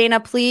follow Dana,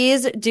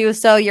 please do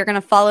so. You're going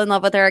to fall in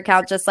love with her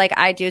account just like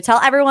I do. Tell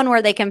everyone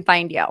where they can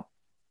find you.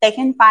 They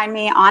can find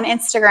me on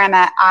Instagram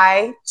at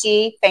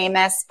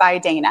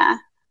IGFamousByDana.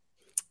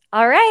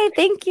 All right.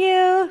 Thank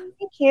you.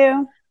 Thank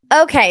you.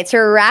 Okay. To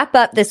wrap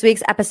up this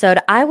week's episode,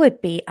 I would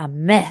be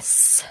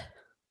amiss.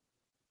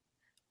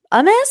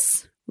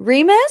 Amiss?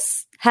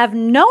 Remiss? Have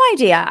no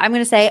idea. I'm going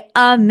to say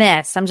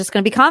amiss. I'm just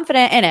going to be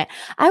confident in it.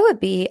 I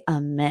would be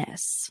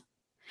amiss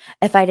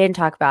if I didn't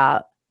talk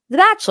about The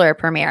Bachelor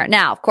premiere.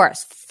 Now, of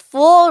course,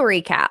 full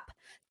recap,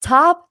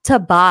 top to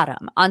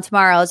bottom on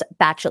tomorrow's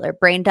Bachelor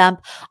Brain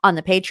Dump on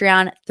the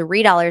Patreon,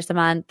 $3 a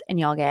month, and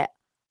you'll get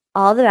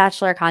all the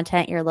Bachelor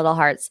content your little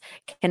hearts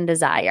can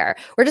desire.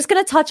 We're just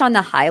going to touch on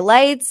the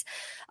highlights.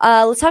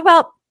 Let's talk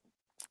about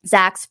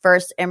Zach's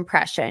first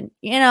impression.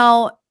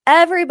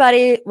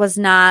 Everybody was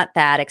not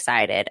that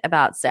excited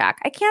about Zach.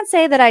 I can't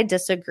say that I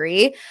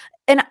disagree.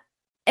 And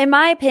in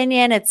my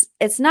opinion,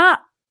 it's not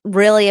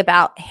really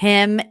about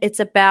him. It's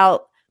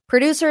about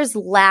producers'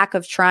 lack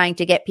of trying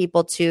to get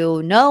people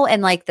to know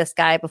and like this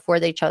guy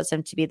before they chose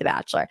him to be the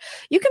Bachelor.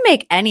 You can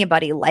make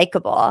anybody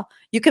likable.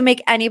 You can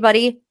make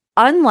anybody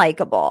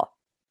unlikable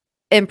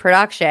in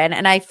production.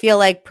 And I feel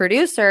like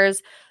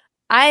producers,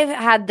 I've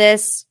had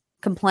this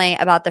complaint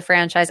about the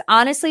franchise,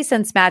 honestly,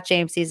 since Matt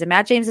James season.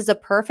 Matt James is a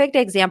perfect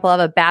example of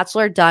a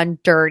Bachelor done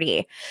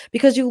dirty,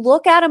 because you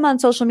look at him on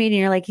social media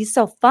and you're like, he's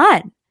so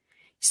fun.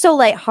 He's so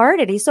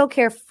lighthearted. He's so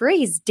carefree.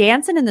 He's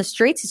dancing in the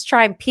streets. He's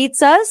trying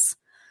pizzas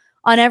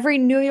on every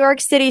New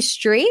York City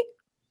street.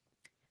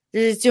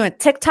 He's doing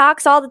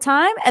TikToks all the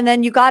time. And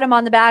then you got him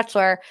on The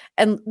Bachelor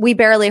and we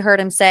barely heard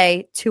him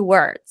say 2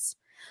 words.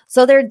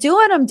 So they're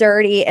doing him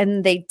dirty,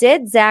 and they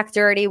did Zach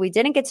dirty. We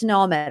didn't get to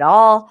know him at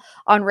all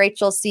on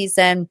Rachel's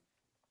season.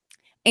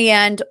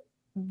 And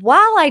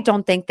while I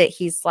don't think that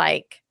he's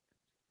like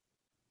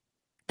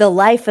the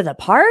life of the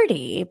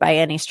party by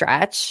any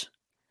stretch,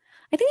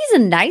 I think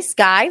he's a nice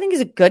guy. I think he's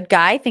a good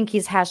guy. I think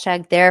he's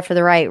hashtag there for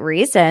the right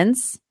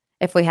reasons,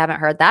 if we haven't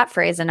heard that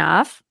phrase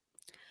enough.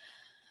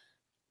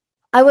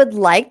 I would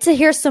like to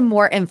hear some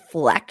more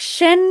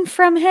inflection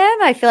from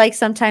him. I feel like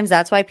sometimes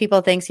that's why people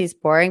think he's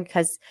boring,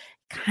 because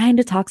he kind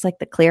of talks like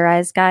the Clear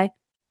Eyes guy.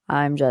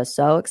 I'm just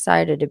so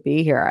excited to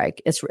be here.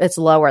 It's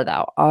lower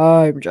though.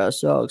 I'm just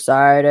so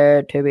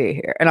excited to be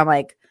here. And I'm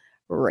like,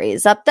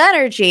 raise up the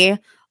energy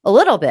a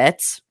little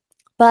bit,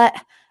 but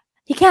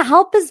he can't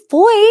help his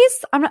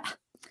voice.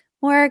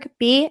 Morg,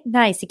 be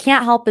nice. He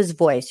can't help his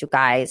voice, you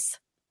guys.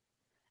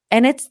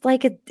 And it's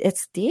like,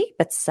 it's deep,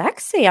 it's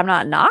sexy. I'm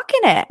not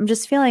knocking it. I'm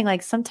just feeling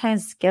like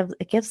sometimes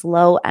it gives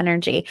low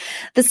energy.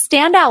 The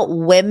standout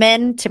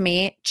women to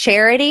me,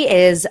 Charity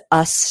is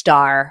a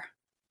star.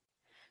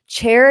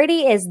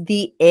 Charity is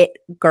the it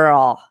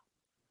girl.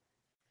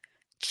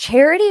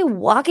 Charity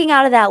walking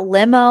out of that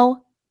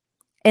limo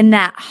in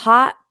that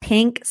hot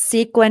pink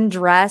sequin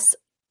dress.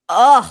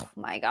 Oh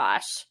my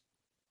gosh.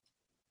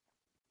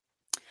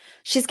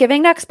 She's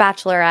giving Next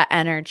Bachelorette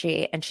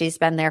energy, and she's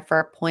been there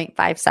for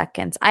 0.5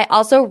 seconds. I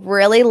also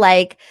really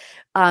like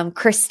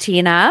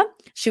Christina.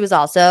 She was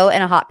also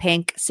in a hot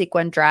pink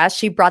sequin dress.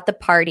 She brought the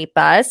party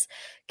bus.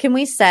 Can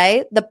we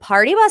say the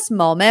party bus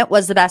moment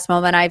was the best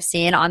moment I've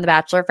seen on the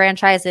Bachelor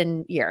franchise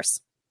in years?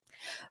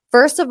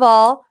 First of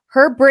all,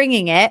 her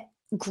bringing it,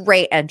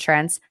 great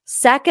entrance.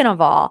 Second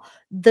of all,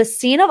 the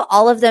scene of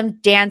all of them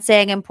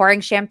dancing and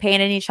pouring champagne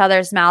in each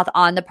other's mouth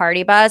on the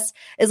party bus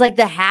is like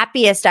the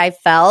happiest I've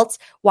felt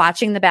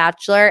watching The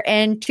Bachelor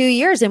in 2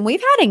 years. And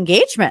we've had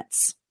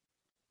engagements,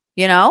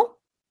 you know?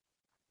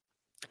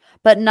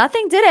 But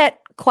nothing did it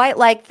quite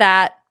like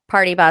that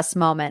party bus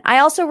moment. I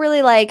also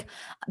really like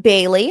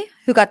Bailey,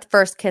 who got the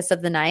first kiss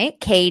of the night.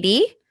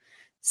 Katie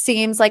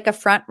seems like a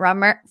front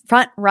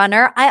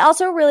runner. I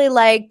also really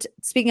liked,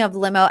 speaking of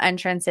limo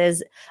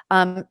entrances,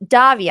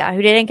 Davia,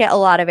 who didn't get a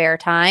lot of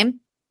airtime.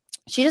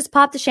 She just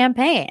popped the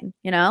champagne,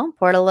 you know,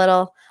 poured a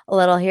little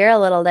here, a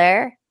little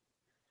there,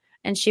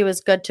 and she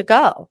was good to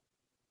go.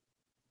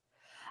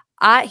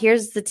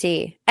 Here's the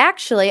tea.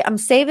 Actually, I'm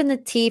saving the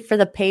tea for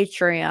the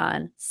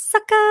Patreon.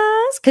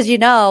 Suckers! Because, you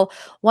know,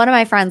 one of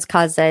my friend's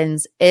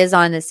cousins is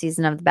on this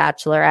season of The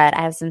Bachelorette.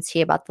 I have some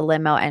tea about the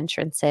limo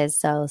entrances,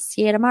 so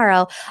see you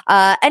tomorrow.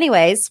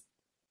 Anyways,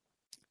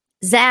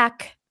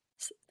 Zach,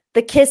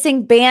 the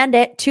Kissing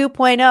Bandit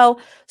 2.0.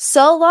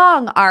 So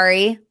long,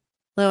 Ari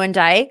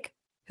Lewandike,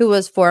 who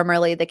was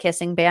formerly the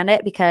Kissing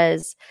Bandit,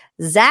 because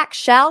Zach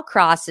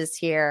Shallcross is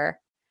here.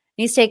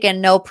 He's taken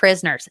no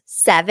prisoners.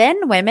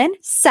 7 women?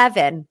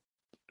 7.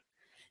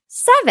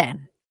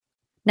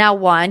 Now,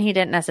 1, he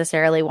didn't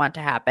necessarily want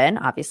to happen.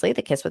 Obviously,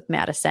 the kiss with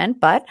Madison.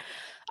 But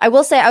I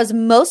will say I was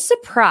most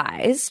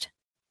surprised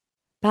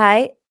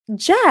by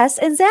Jess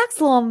and Zach's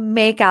little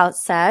makeout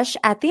sesh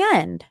at the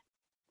end.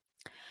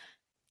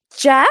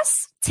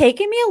 Jess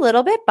taking me a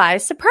little bit by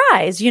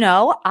surprise. You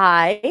know,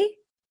 I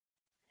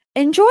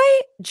enjoy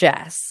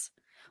Jess.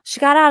 She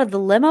got out of the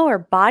limo. Her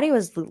body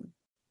was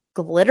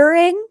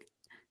glittering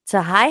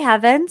to high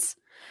heavens.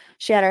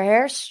 She had her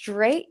hair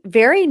straight,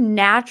 very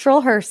natural.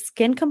 Her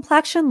skin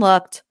complexion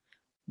looked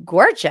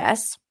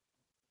gorgeous.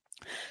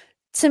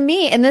 To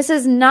me, and this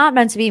is not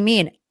meant to be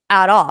mean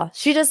at all,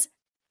 she just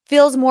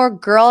feels more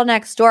girl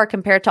next door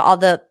compared to all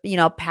the, you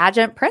know,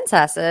 pageant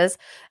princesses,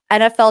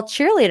 NFL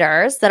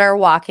cheerleaders that are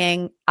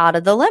walking out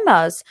of the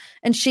limos.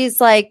 And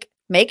she's like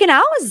making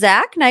out with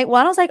Zach night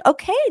 1. I was like,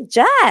 okay,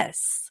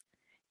 Jess,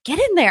 get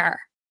in there.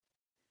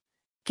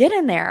 Get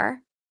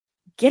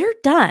her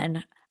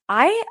done.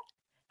 I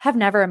have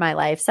never in my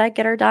life said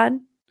get her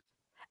done,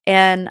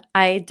 and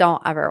I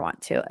don't ever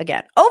want to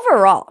again.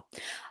 Overall,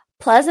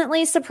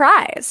 pleasantly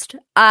surprised.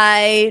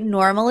 I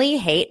normally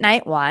hate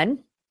night 1.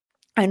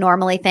 I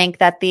normally think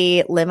that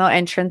the limo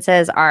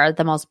entrances are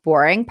the most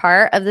boring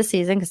part of the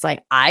season because,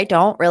 like, I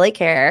don't really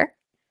care.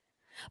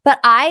 But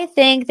I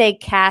think they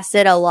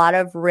casted a lot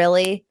of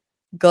really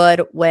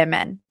good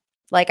women.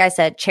 Like I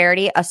said,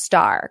 Charity, a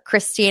star.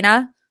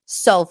 Christina,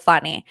 so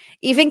funny.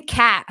 Even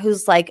Kat,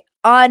 who's like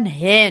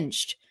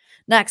unhinged,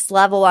 next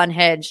level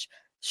unhinged,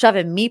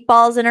 shoving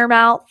meatballs in her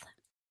mouth.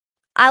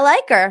 I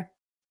like her.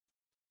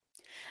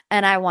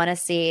 And I want to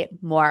see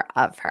more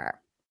of her.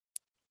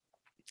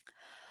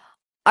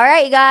 All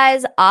right, you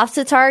guys, off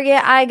to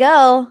Target I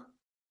go.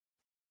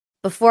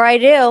 Before I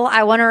do,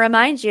 I want to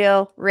remind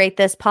you, rate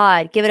this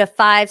pod. Give it a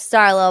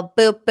 5-star, little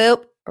boop,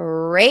 boop.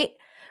 Rate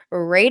a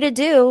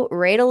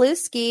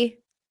Lewski.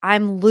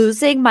 I'm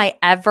losing my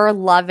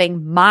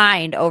ever-loving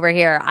mind over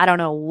here. I don't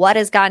know what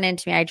has gotten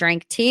into me. I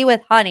drank tea with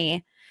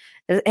honey.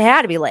 It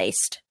had to be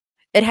laced.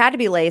 It had to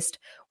be laced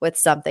with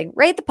something.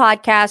 Rate the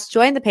podcast.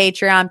 Join the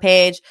Patreon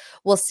page.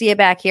 We'll see you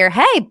back here.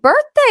 Hey,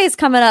 birthday's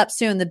coming up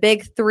soon. The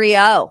big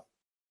 3-0.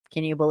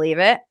 Can you believe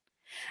it?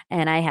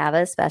 And I have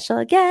a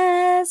special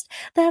guest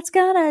that's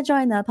going to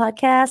join the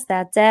podcast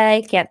that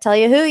day. Can't tell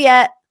you who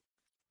yet,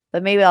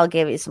 but maybe I'll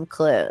give you some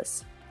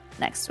clues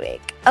next week.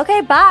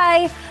 Okay,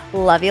 bye.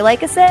 Love you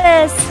like a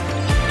sis.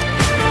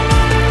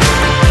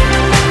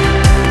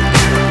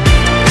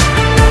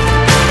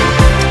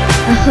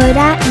 A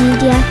Huda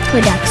Media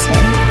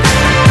Production.